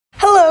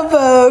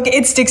Vogue,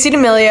 it's Dixie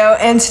D'Amelio,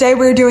 and today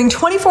we're doing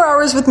 24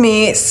 hours with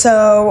me,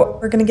 so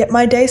we're gonna get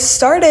my day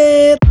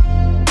started.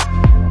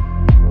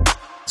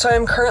 So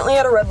I'm currently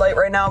at a red light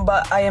right now,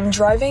 but I am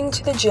driving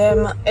to the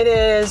gym. It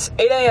is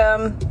 8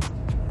 a.m.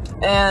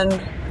 and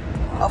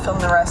I'll film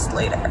the rest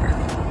later.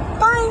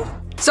 Bye.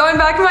 So I'm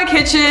back in my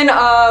kitchen,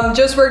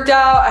 just worked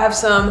out. I have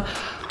some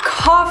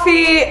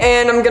coffee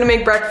and I'm gonna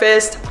make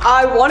breakfast.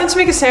 I wanted to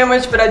make a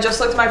sandwich, but I just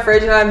looked at my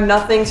fridge and I have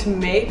nothing to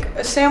make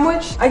a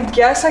sandwich. I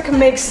guess I can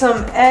make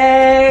some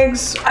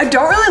eggs. I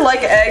don't really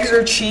like eggs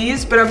or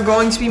cheese, but I'm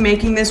going to be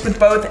making this with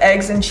both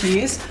eggs and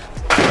cheese.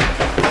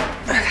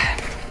 Okay.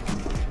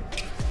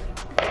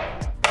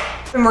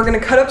 And we're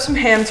gonna cut up some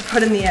ham to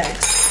put in the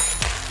eggs.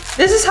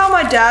 This is how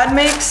my dad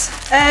makes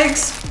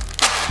eggs.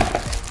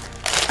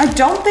 I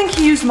don't think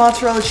he used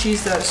mozzarella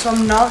cheese though, so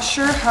I'm not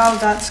sure how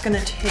that's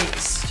gonna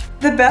taste.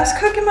 The best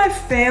cook in my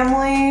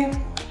family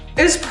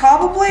is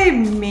probably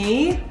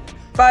me,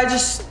 but I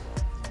just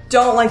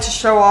don't like to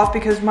show off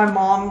because my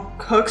mom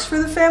cooks for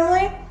the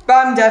family, but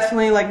I'm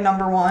definitely like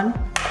number one.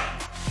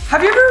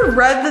 Have you ever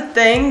read the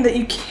thing that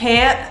you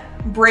can't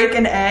break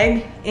an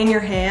egg in your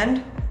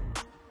hand?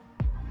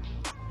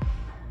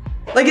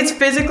 Like it's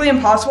physically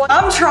impossible.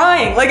 I'm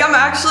trying, like I'm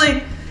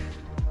actually,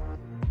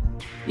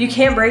 you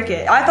can't break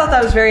it. I thought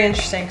that was very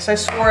interesting because I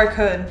swore I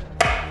could.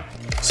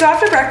 So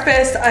after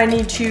breakfast, I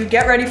need to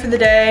get ready for the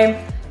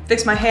day,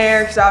 fix my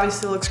hair because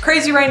obviously it looks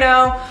crazy right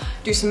now,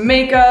 do some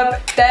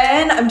makeup.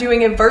 Then I'm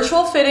doing a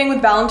virtual fitting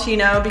with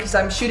Valentino because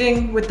I'm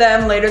shooting with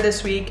them later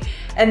this week.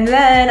 And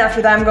then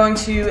after that, I'm going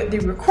to the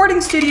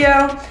recording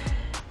studio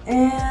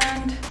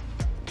and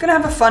gonna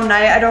have a fun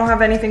night. I don't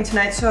have anything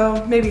tonight,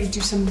 so maybe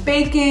do some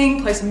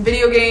baking, play some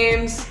video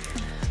games.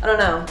 I don't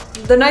know.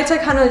 The nights I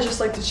kind of just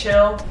like to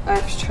chill. I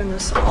have to turn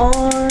this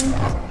on.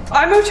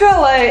 I moved to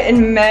LA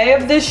in May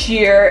of this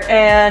year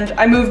and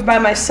I moved by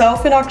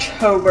myself in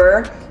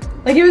October.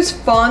 Like it was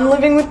fun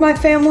living with my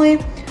family,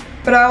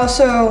 but I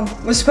also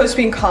was supposed to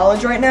be in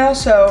college right now,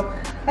 so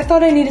I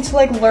thought I needed to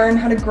like learn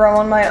how to grow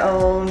on my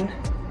own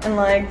and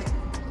like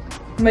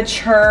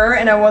mature,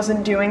 and I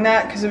wasn't doing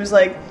that because it was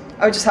like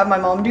I would just have my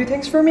mom do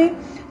things for me.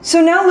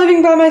 So now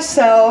living by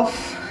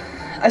myself,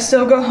 I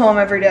still go home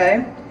every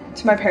day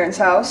to my parents'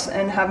 house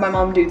and have my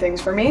mom do things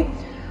for me.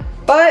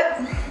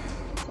 But,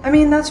 I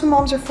mean, that's what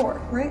moms are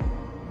for, right?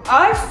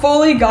 I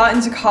fully got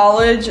into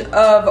college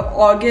of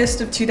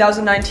August of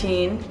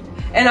 2019,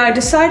 and I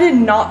decided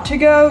not to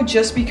go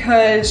just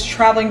because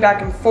traveling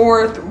back and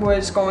forth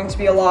was going to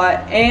be a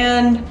lot,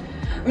 and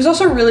I was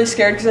also really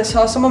scared because I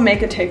saw someone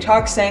make a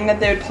TikTok saying that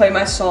they would play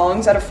my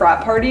songs at a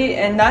frat party,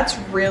 and that's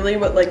really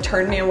what like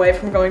turned me away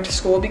from going to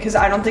school because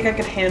I don't think I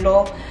could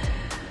handle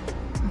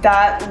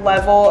that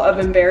level of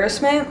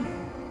embarrassment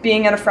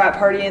being at a frat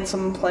party and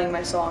someone playing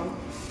my song.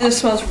 This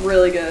smells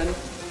really good.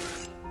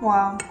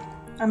 Wow,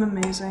 I'm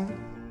amazing.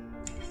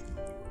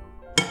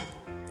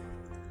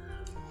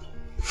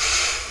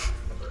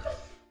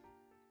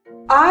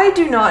 I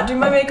do not do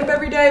my makeup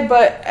every day,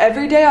 but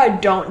every day I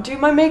don't do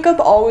my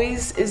makeup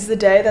always is the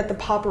day that the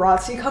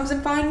paparazzi comes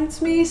and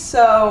finds me,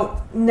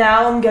 so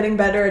now I'm getting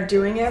better at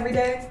doing it every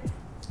day.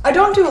 I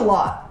don't do a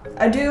lot.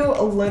 I do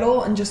a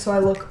little and just so I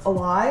look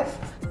alive.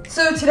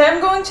 So today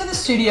I'm going to the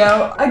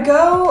studio. I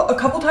go a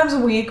couple times a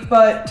week,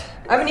 but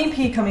I have an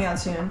EP coming out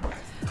soon.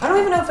 I don't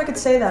even know if I could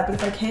say that, but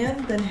if I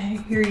can, then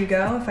hey, here you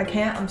go. If I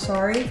can't, I'm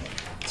sorry.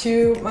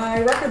 To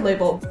my record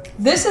label.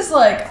 This is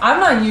like,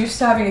 I'm not used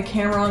to having a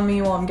camera on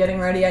me while I'm getting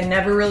ready. I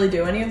never really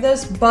do any of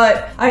this,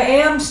 but I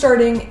am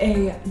starting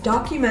a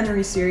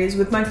documentary series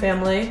with my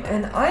family,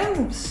 and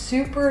I'm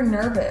super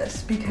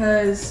nervous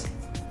because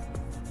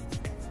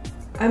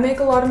I make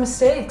a lot of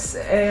mistakes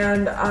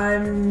and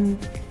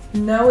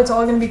no, it's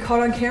all gonna be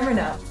caught on camera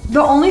now. The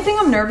only thing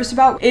I'm nervous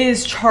about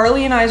is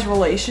Charlie and I's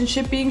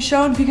relationship being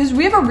shown because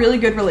we have a really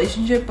good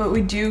relationship, but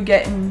we do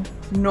get in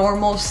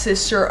normal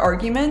sister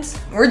arguments.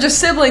 We're just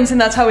siblings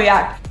and that's how we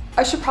act.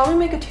 I should probably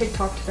make a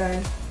TikTok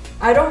today.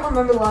 I don't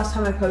remember the last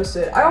time I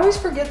posted. I always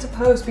forget to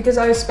post because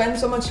I spend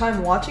so much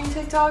time watching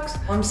TikToks.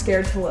 I'm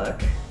scared to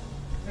look.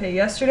 Okay,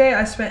 yesterday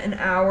I spent an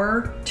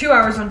hour, 2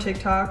 hours on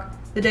TikTok.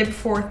 The day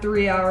before,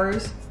 3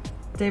 hours.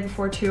 The day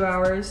before, 2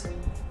 hours.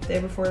 The day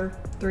before,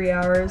 3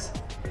 hours.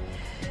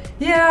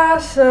 Yeah,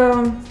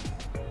 so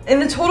in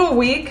the total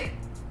week,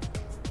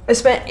 I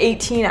spent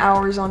 18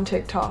 hours on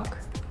TikTok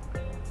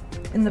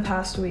in the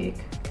past week.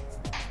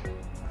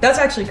 That's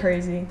actually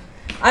crazy.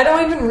 I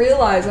don't even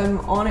realize I'm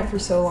on it for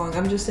so long.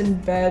 I'm just in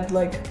bed,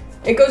 like,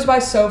 it goes by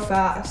so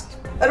fast.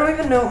 I don't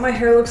even know what my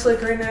hair looks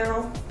like right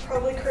now.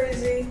 Probably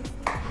crazy.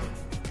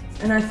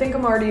 And I think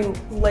I'm already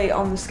late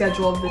on the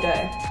schedule of the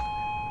day.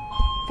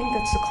 I think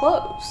that's the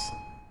close.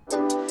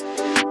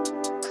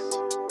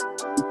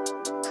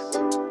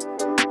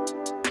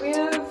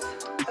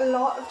 A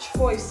lot of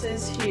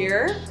choices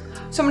here.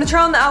 So I'm gonna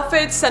try on the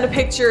outfits, send a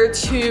picture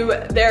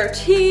to their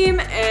team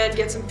and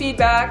get some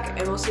feedback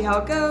and we'll see how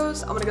it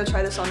goes. I'm gonna go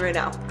try this on right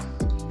now.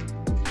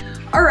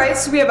 All right,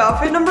 so we have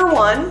outfit number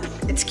 1.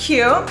 It's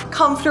cute,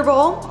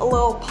 comfortable, a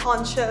little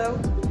poncho.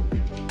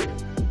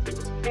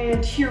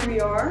 And here we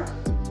are.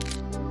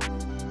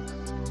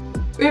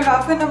 We have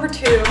outfit number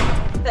 2.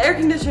 The air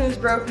conditioner is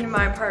broken in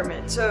my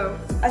apartment, so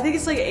I think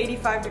it's like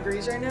 85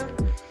 degrees right now.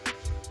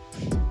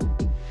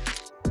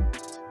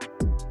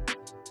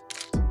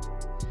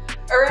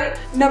 All right,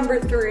 number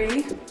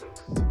 3.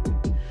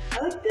 I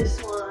like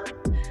this one.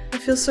 It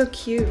feels so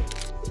cute.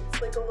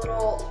 It's like a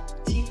little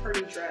tea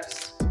party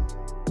dress.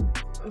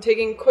 I'm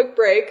taking a quick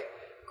break,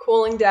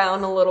 cooling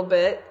down a little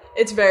bit.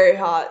 It's very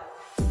hot.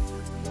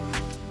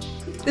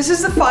 This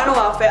is the final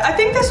outfit. I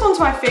think this one's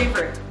my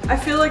favorite. I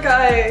feel like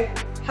I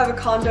have a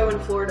condo in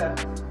Florida.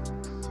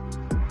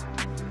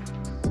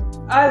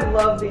 I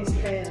love these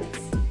pants.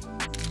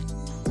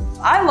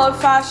 I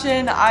love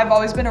fashion. I've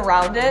always been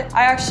around it.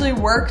 I actually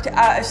worked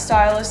at a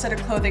stylist at a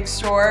clothing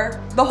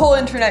store. The whole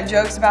internet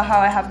jokes about how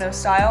I have no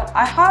style.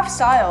 I have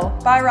style,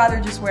 but I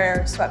rather just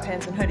wear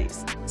sweatpants and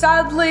hoodies.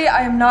 Sadly,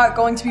 I am not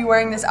going to be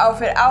wearing this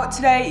outfit out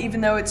today, even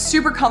though it's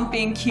super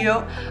comfy and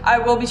cute. I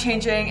will be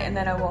changing and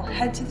then I will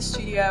head to the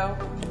studio.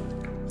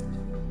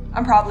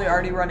 I'm probably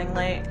already running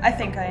late. I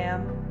think I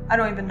am. I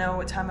don't even know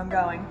what time I'm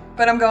going,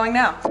 but I'm going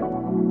now.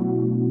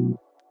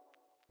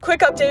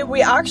 Quick update,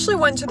 we actually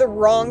went to the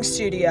wrong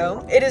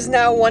studio. It is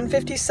now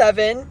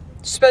 1:57,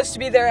 supposed to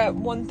be there at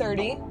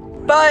 1:30,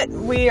 but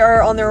we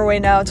are on our way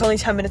now. It's only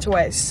 10 minutes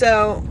away,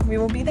 so we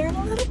will be there in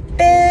a little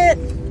bit.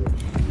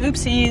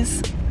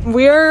 Oopsies.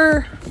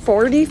 We're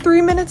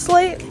 43 minutes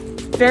late.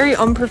 Very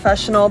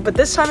unprofessional, but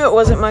this time it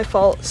wasn't my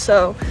fault,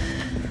 so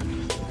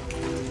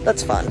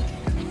that's fun.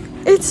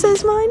 It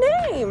says my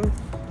name.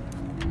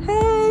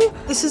 Hey,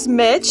 this is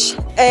Mitch,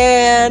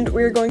 and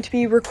we're going to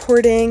be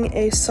recording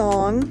a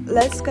song.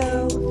 Let's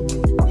go.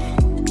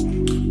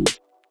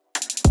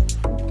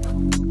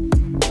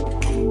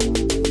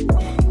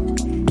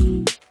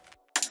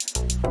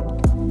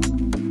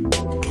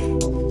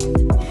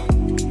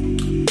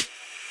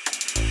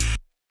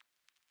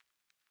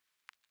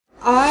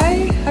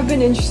 I have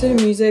been interested in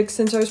music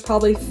since I was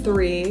probably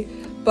 3.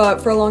 But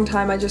for a long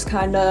time, I just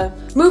kind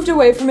of moved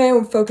away from it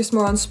and focused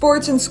more on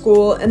sports and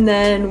school. And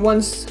then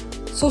once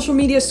social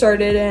media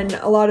started and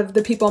a lot of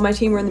the people on my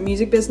team were in the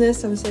music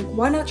business, I was like,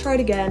 why not try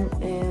it again?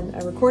 And I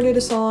recorded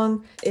a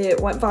song. It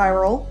went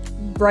viral.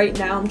 Right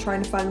now, I'm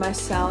trying to find my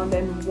sound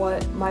and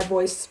what my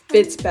voice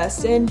fits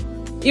best in.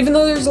 Even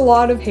though there's a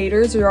lot of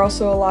haters, there are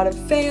also a lot of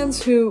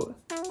fans who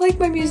like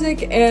my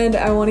music and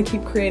I want to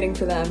keep creating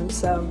for them,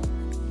 so.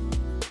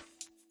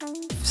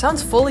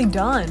 Sounds fully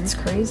done. It's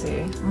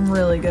crazy. I'm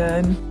really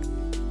good.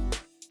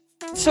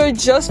 So I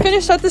just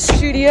finished at the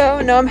studio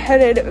and now I'm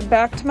headed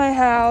back to my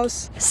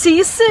house. See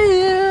you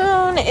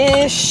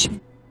soon-ish.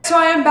 So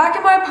I am back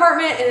in my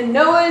apartment and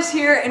Noah is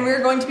here and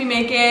we're going to be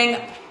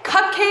making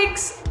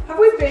cupcakes. Have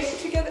we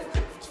baked together?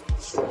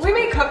 We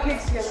made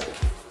cupcakes together.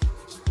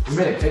 We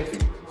made a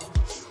cake.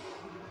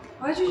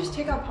 Why did you just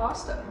take out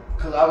pasta?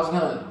 Because I was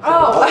gonna.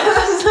 Oh.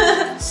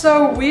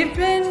 So we've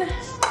been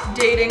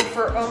dating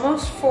for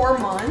almost 4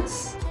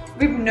 months.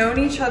 We've known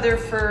each other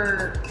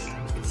for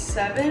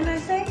 7, I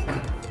think.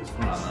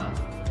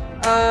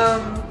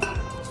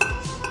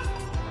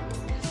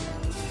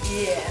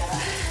 Yeah.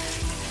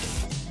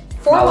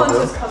 4 months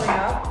is coming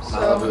up,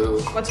 so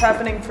what's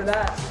happening for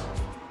that?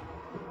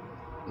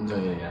 I'm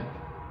doing it again.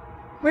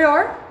 We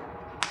are?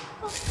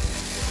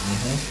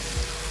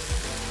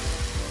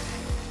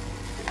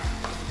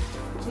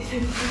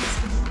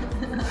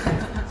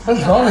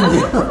 What's wrong with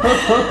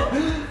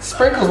you?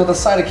 Sprinkles with a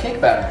side of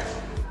cake batter.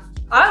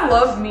 I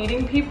love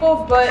meeting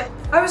people, but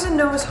I was in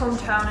Noah's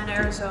hometown in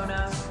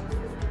Arizona.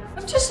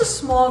 I'm just a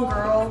small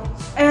girl.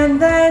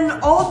 And then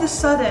all of a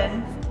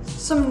sudden,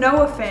 some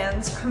Noah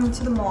fans come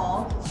to the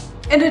mall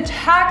and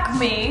attack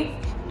me,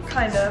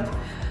 kind of,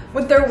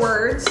 with their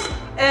words.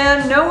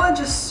 And Noah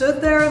just stood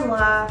there and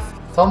laughed.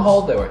 Tell them how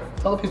old they were.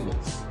 Tell the people.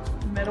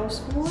 Middle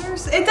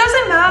schoolers? It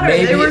doesn't matter.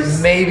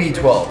 Maybe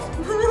 12.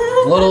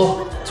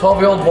 Little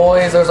 12-year-old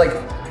boys. There was like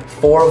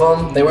 4 of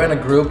them. They were in a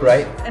group,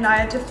 right? And I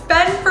had to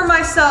fend for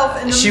myself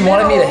in the She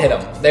wanted me to hit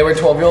them. They were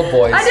 12-year-old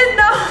boys. I didn't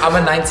know. I'm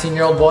a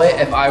 19-year-old boy.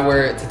 If I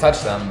were to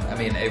touch them, I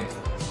mean, it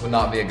would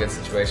not be a good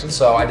situation.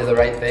 So I did the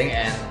right thing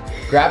and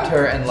grabbed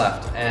her and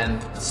left.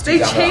 And they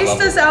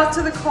chased us out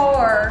to the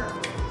car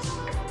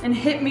and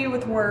hit me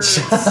with words.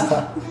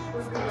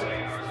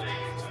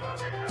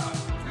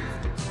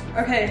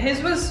 Okay,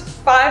 his was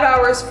 5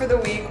 hours for the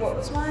week. What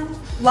was mine?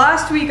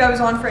 Last week I was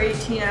on for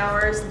 18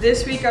 hours.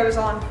 This week I was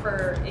on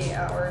for 8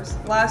 hours.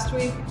 Last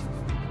week,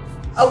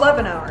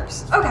 11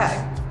 hours. Okay.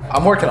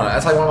 I'm working on it.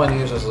 That's like one of my New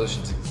Year's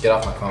resolutions, to get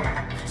off my phone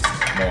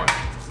more.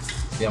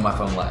 Be on my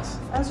phone less.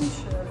 As you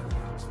should.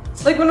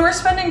 Like when we're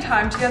spending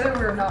time together,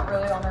 we're not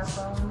really on our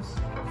phones.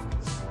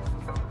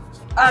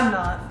 I'm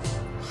not.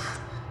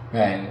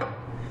 Right.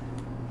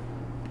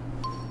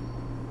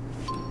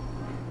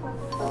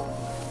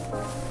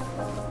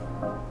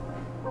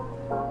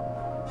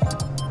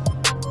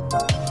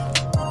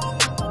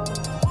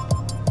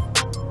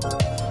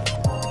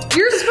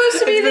 You're supposed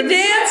to be the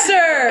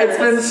dancer! It's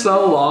been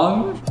so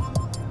long.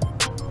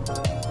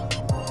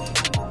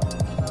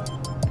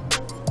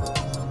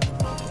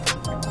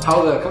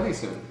 How are the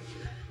cookies doing?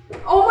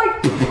 Oh my...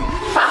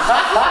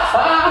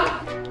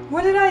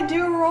 What did I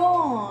do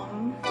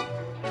wrong?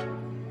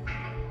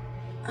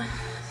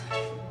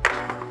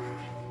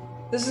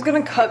 This is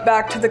gonna cut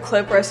back to the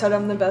clip where I said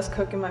I'm the best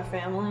cook in my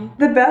family.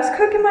 The best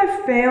cook in my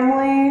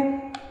family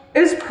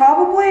is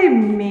probably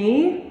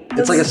me.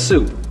 It's like a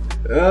soup.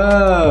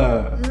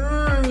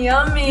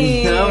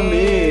 Yummy.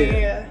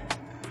 Yummy.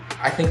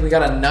 I think we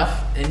got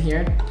enough in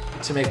here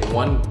to make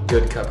one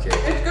good cupcake.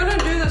 It's gonna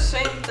do the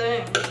same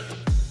thing.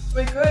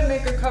 We could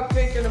make a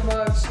cupcake in a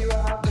mug, see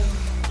what happens.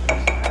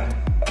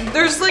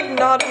 There's like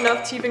not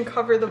enough to even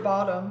cover the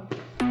bottom.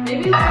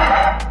 Maybe it's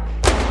like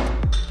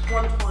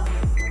 120.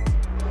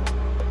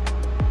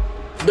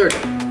 30.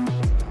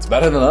 It's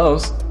better than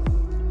those.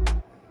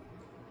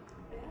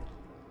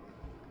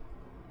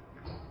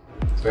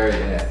 It's very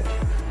good.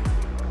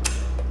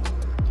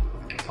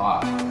 It's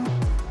hot.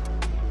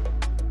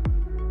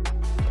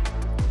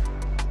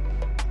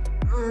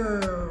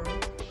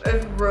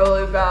 It's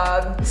really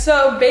bad.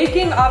 So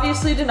baking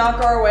obviously did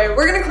not go our way.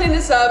 We're gonna clean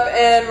this up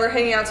and we're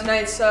hanging out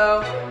tonight,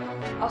 so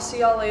I'll see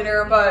y'all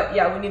later. But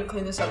yeah, we need to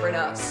clean this up right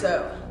now,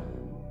 so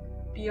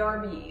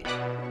BRB.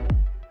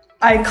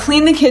 I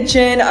cleaned the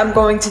kitchen. I'm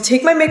going to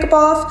take my makeup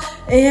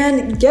off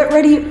and get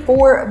ready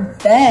for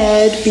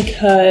bed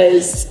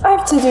because I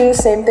have to do the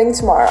same thing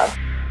tomorrow.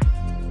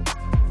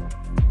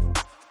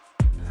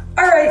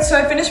 Alright, so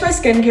I finished my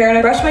skincare and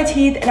I brushed my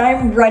teeth and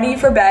I'm ready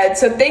for bed.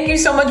 So thank you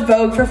so much,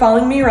 Vogue, for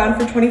following me around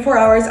for 24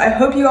 hours. I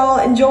hope you all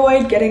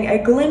enjoyed getting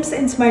a glimpse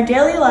into my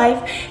daily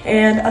life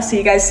and I'll see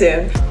you guys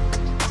soon.